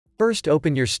First,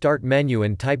 open your Start menu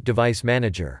and type Device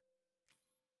Manager.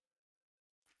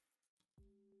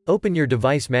 Open your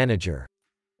Device Manager.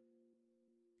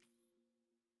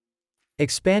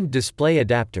 Expand Display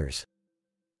Adapters.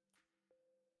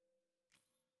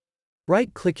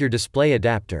 Right-click your display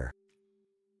adapter.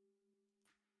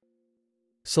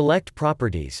 Select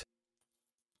Properties.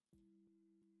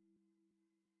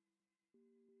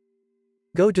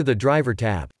 Go to the Driver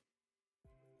tab.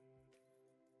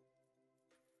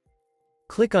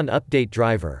 Click on Update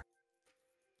Driver.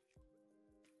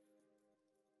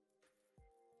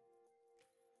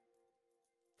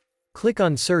 Click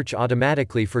on Search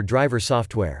automatically for driver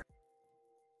software.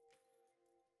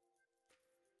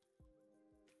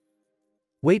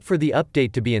 Wait for the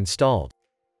update to be installed.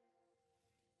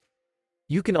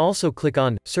 You can also click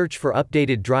on Search for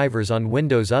updated drivers on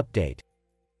Windows Update.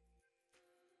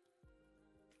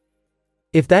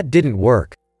 If that didn't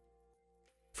work,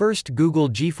 first Google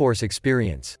GeForce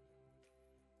Experience.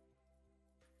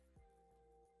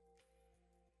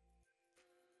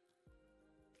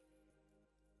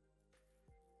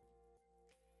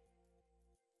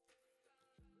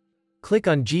 Click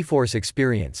on GeForce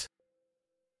Experience.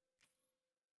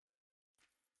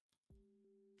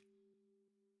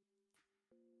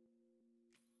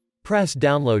 Press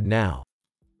Download now.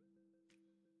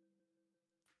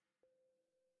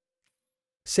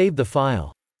 Save the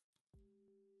file.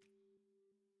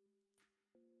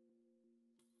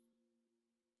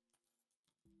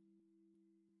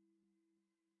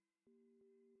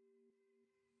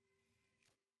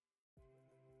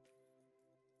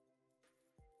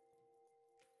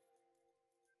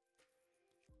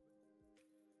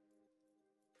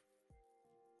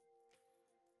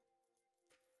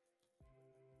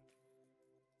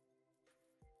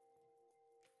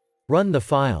 Run the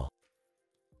file.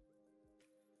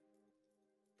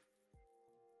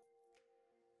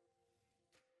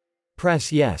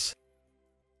 Press Yes.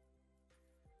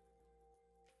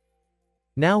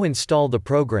 Now install the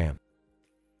program.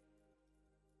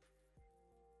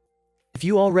 If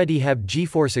you already have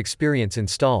GeForce Experience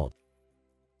installed,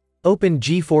 open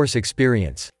GeForce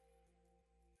Experience.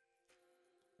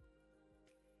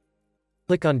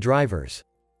 Click on Drivers.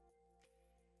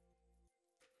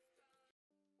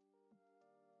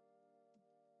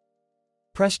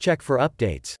 Press Check for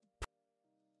updates.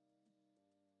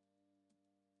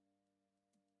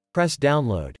 Press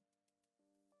Download.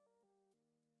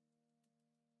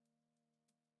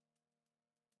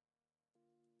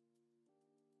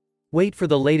 Wait for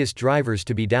the latest drivers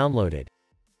to be downloaded.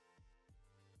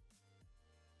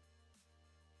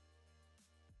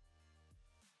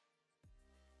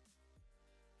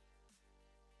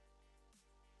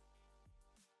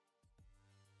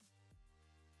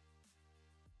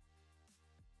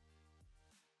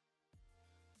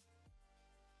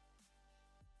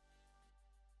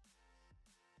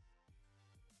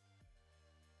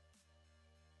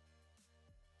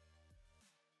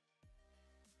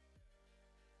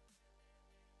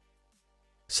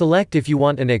 Select if you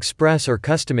want an express or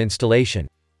custom installation.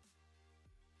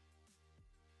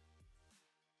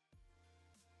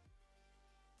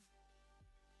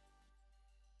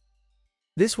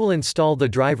 This will install the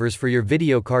drivers for your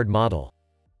video card model.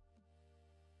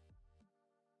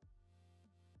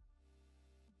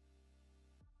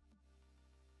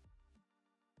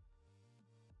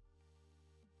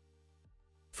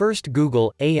 First,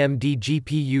 Google AMD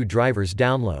GPU drivers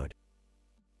download.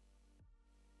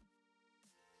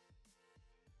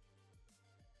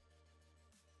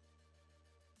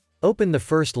 Open the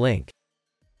first link.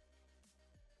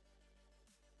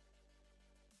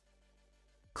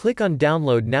 Click on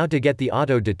Download now to get the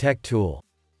Auto Detect tool.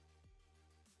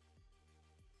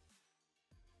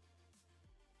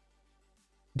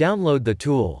 Download the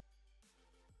tool.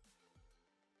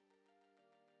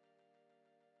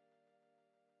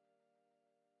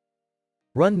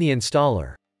 Run the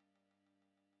installer.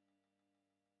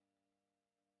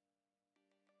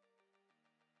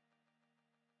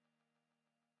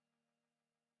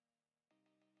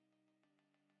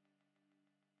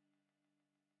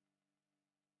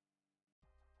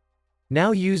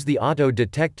 Now use the Auto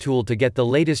Detect tool to get the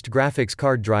latest graphics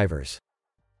card drivers.